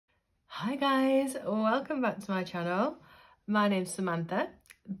Hi guys, welcome back to my channel. My name's Samantha.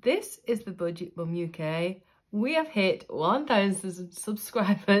 This is the Budget Mum UK. We have hit 1,000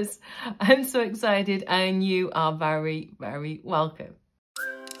 subscribers. I'm so excited and you are very, very welcome.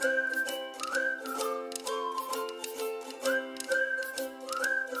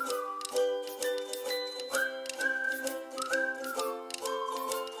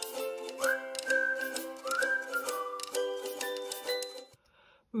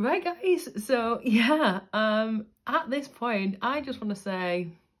 Right guys, so yeah, at this point I just want to say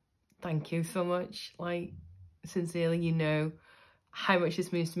thank you so much, like sincerely. You know how much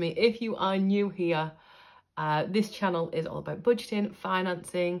this means to me. If you are new here, this channel is all about budgeting,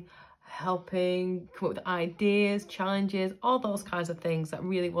 financing, helping come up with ideas, challenges, all those kinds of things that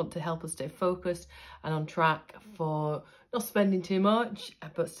really want to help us stay focused and on track for not spending too much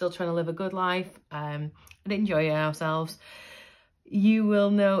but still trying to live a good life and enjoy ourselves. You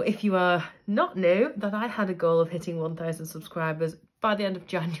will know, if you are not new, that I had a goal of hitting 1,000 subscribers by the end of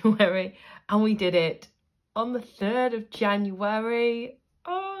January, and we did it on the 3rd of January.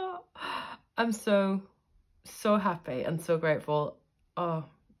 Oh, I'm so happy and so grateful. Oh,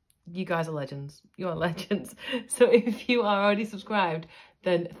 you guys are legends. You are legends. So if you are already subscribed,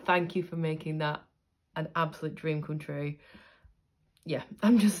 then thank you for making that an absolute dream come true. Yeah,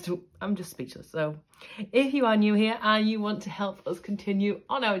 I'm just speechless. So if you are new here and you want to help us continue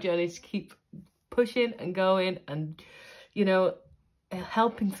on our journey to keep pushing and going and, you know,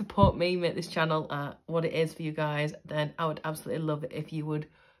 helping support me make this channel what it is for you guys, then I would absolutely love it if you would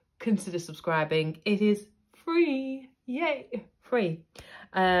consider subscribing. It is free. Yay, free.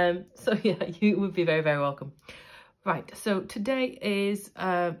 So yeah, you would be very, very welcome. Right, so today is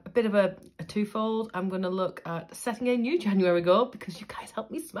a bit of a twofold. I'm going to look at setting a new January goal because you guys helped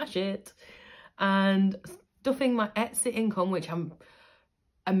me smash it, and stuffing my Etsy income, which I'm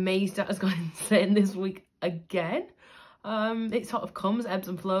amazed at has gone insane this week again. It sort of comes, ebbs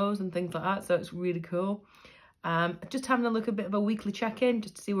and flows and things like that, so it's really cool. Just having a look, a bit of a weekly check-in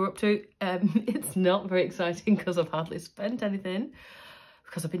just to see what we're up to. It's not very exciting because I've hardly spent anything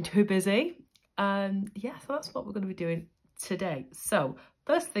because I've been too busy. Yeah, so that's what we're going to be doing today. So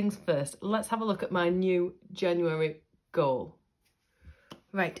first things first, let's have a look at my new January goal.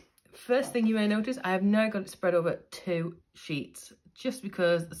 Right, first thing you may notice, I have now got it spread over 2 sheets just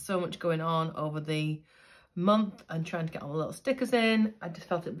because there's so much going on over the month and trying to get all the little stickers in. I just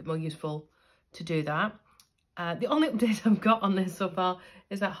felt it a bit more useful to do that. The only update I've got on this so far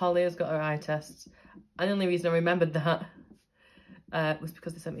is that Holly has got her eye tests, and the only reason I remembered that was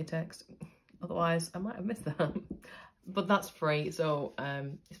because they sent me a text. Otherwise, I might have missed that. But that's free, so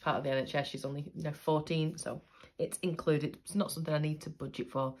it's part of the NHS. She's only 14, so it's included. It's not something I need to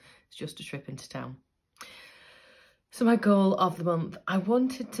budget for. It's just a trip into town. So my goal of the month, I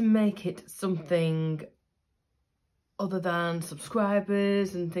wanted to make it something other than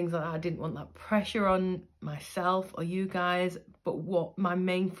subscribers and things like that. I didn't want that pressure on myself or you guys. But what my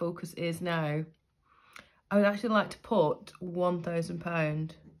main focus is now, I would actually like to put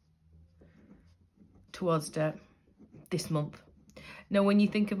 £1,000 towards debt this month. Now, when you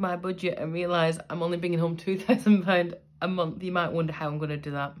think of my budget and realise I'm only bringing home £2,000 a month, you might wonder how I'm going to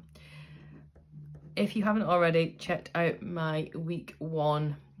do that. If you haven't already checked out my week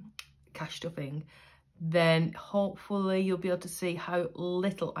 1 cash stuffing, then hopefully you'll be able to see how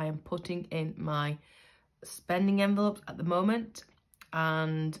little I am putting in my spending envelopes at the moment.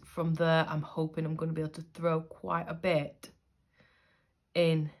 And from there, I'm hoping I'm going to be able to throw quite a bit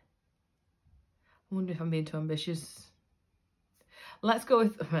in. I wonder if I'm being too ambitious. Let's go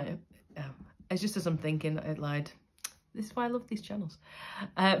with, right, it's just as I'm thinking, I lied. This is why I love these channels.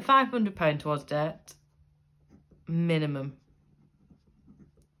 £500 towards debt, minimum.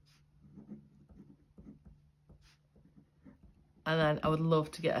 And then I would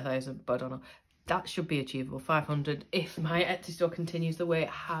love to get 1,000, but I don't know. That should be achievable, 500, if my Etsy store continues the way it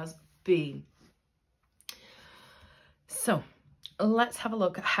has been. So let's have a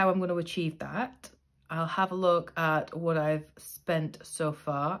look at how I'm going to achieve that. I'll have a look at what I've spent so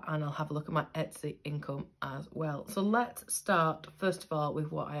far, and I'll have a look at my Etsy income as well. So let's start first of all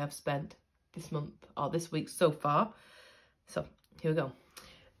with what I have spent this month or this week so far. So here we go.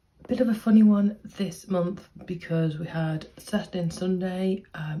 A bit of a funny one this month because we had Saturday and Sunday,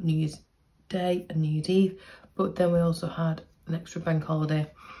 New Year's Day and New Year's Eve, but then we also had an extra bank holiday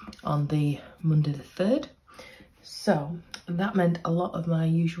on the Monday the 3rd. So that meant a lot of my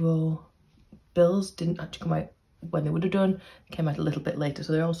usual bills didn't actually come out when they would have done. They came out a little bit later,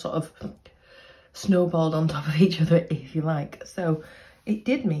 so they're all sort of snowballed on top of each other, if you like. So it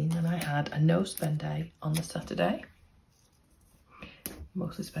did mean that I had a no spend day on the Saturday,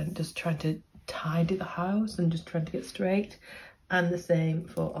 mostly spent just trying to tidy the house and just trying to get straight. And the same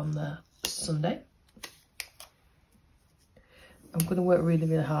for on the Sunday. I'm going to work really,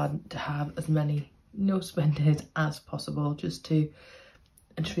 really hard to have as many no spend days as possible, just to,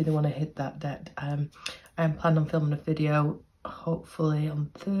 I just really want to hit that debt. I am planning on filming a video, hopefully on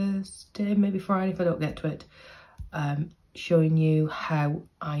Thursday, maybe Friday if I don't get to it, showing you how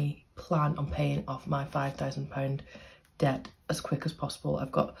I plan on paying off my £5,000 debt as quick as possible.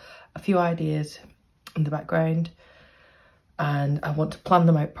 I've got a few ideas in the background and I want to plan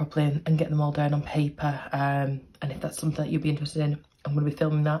them out properly and get them all down on paper. And if that's something that you'll be interested in, I'm going to be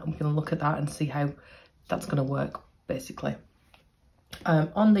filming that. I'm going to look at that and see how that's going to work, basically.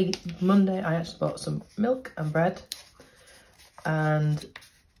 On the Monday, I actually bought some milk and bread, and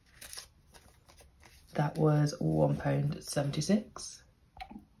that was £1.76.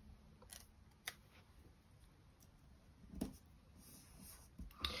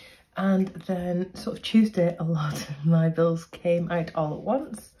 And then sort of Tuesday, a lot of my bills came out all at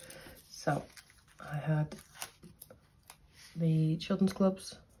once. So I had the children's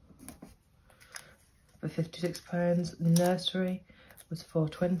clubs for £56, nursery was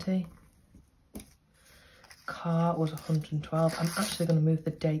 £4.20, car was £112. I'm actually going to move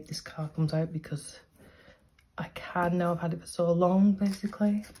the date this car comes out because I can now, I've had it for so long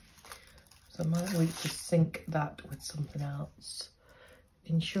basically. So I might need to sync that with something else.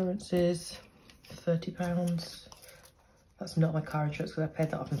 Insurances, £30. That's not my car insurance because I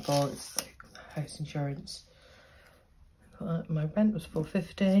paid that off in full. It's like house insurance. My rent was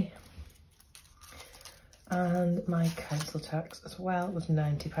 £4.50, and my council tax as well was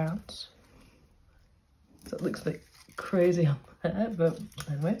 £90. So it looks a bit crazy on there, but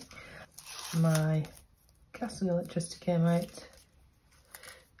anyway. My gas and electricity came out.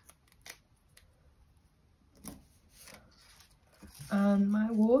 And my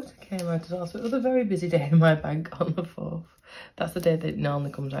water came out as well. So it was a very busy day in my bank on the 4th. That's the day that it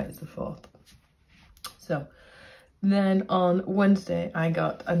normally comes out, it's the 4th. So then on Wednesday, I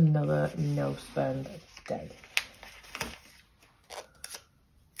got another no spend day.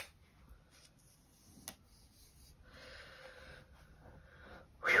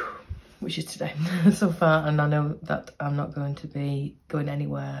 Whew, which is today so far, and I know that I'm not going to be going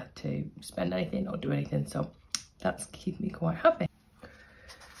anywhere to spend anything or do anything, so that's keeping me quite happy.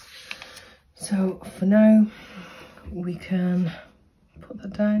 So for now, we can put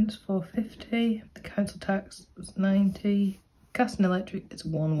that down. It's £4.50. The council tax was £90. Gas and electric is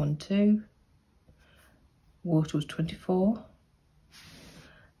 £112. Water was £24.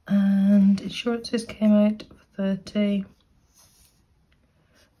 And insurances came out for £30.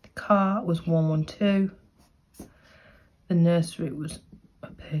 The car was £112. The nursery was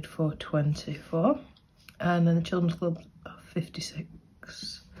paid for £24. And then the children's club are £56.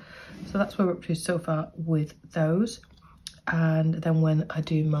 So that's where we're up to so far with those. And then when I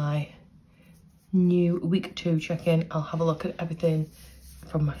do my new week 2 check-in, I'll have a look at everything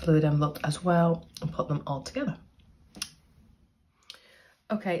from my fluid envelope as well and put them all together.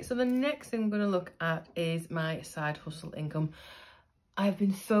 Okay, so the next thing I'm going to look at is my side hustle income. I've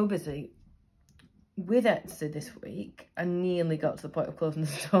been so busy with Etsy this week. I nearly got to the point of closing the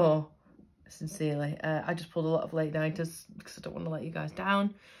store, sincerely. I just pulled a lot of late nighters because I don't want to let you guys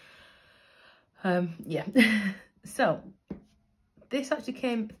down. Yeah. So this actually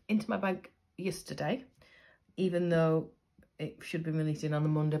came into my bank yesterday, even though it should be releasing on the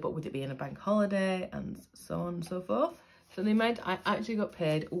Monday, but with it being a bank holiday and so on and so forth. So the amount I actually got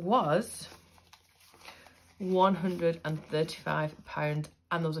paid was £135, and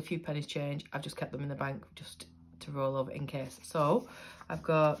there was a few pennies change. I've just kept them in the bank just to roll over in case. So I've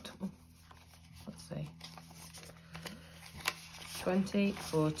got, let's see, 20,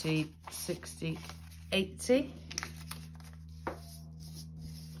 40, 60, 80. I'm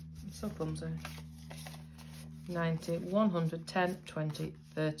so clumsy. 90, 100, 10, 20,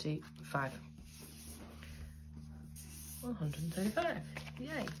 30, 5. 135.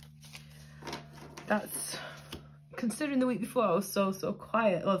 Yay. That's, considering the week before I was so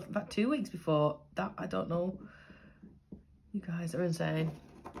quiet. Well, in fact 2 weeks before that, I don't know. You guys are insane.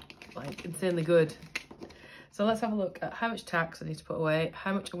 Like, insanely good. So let's have a look at how much tax I need to put away,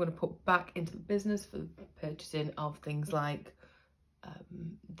 how much I'm going to put back into the business for the purchasing of things like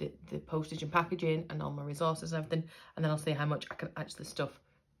the postage and packaging and all my resources and everything, and then I'll see how much I can actually stuff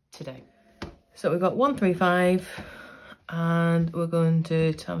today. So we've got 135, and we're going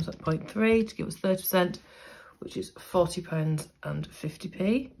to times that 0.3 to give us 30%, which is £40 and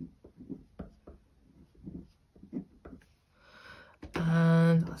 50p.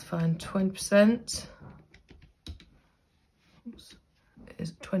 And let's find 20%.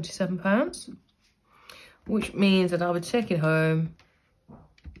 is £27, which means that I'll be taking home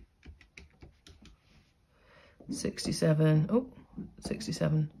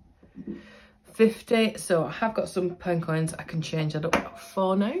 67.50. So I have got some pound coins I can change that up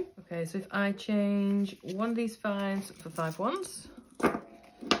for now. Okay, so if I change one of these 5s for 5 ones,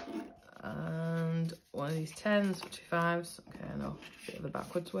 and one of these 10s for 2 5s. Okay, I know, a bit of a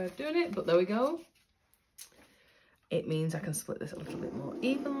backwards way of doing it, but there we go. It means I can split this a little bit more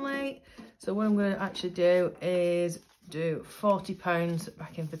evenly. So what I'm going to actually do is do £40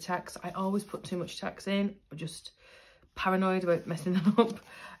 back in for tax. I always put too much tax in, I'm just paranoid about messing that up.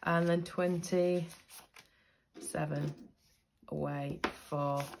 And then 27 away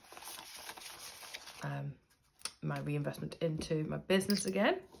for my reinvestment into my business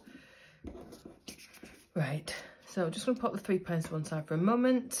again. Right, so just going to pop the £3 to one side for a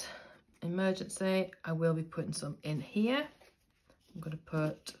moment. Emergency, I will be putting some in here. I'm going to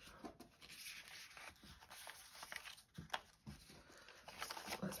put,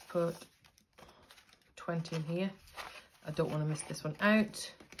 let's put 20 in here. I don't want to miss this one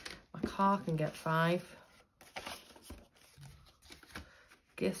out. My car can get 5.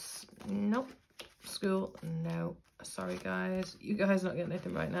 Gifts, nope. School, no. Sorry guys, you guys are not getting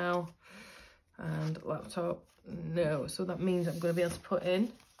anything right now. And laptop, no. So that means I'm going to be able to put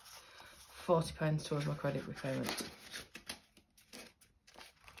in £40 towards my credit repayment.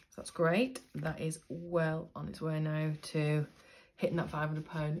 That's great. That is well on its way now to hitting that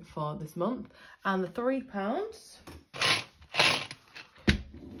 £500 for this month. And the £3,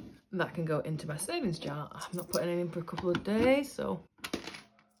 that can go into my savings jar. I'm not putting it in for a couple of days, so.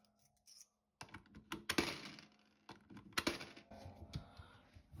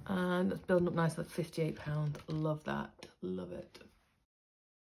 And that's building up nicely at £58. Love that, love it.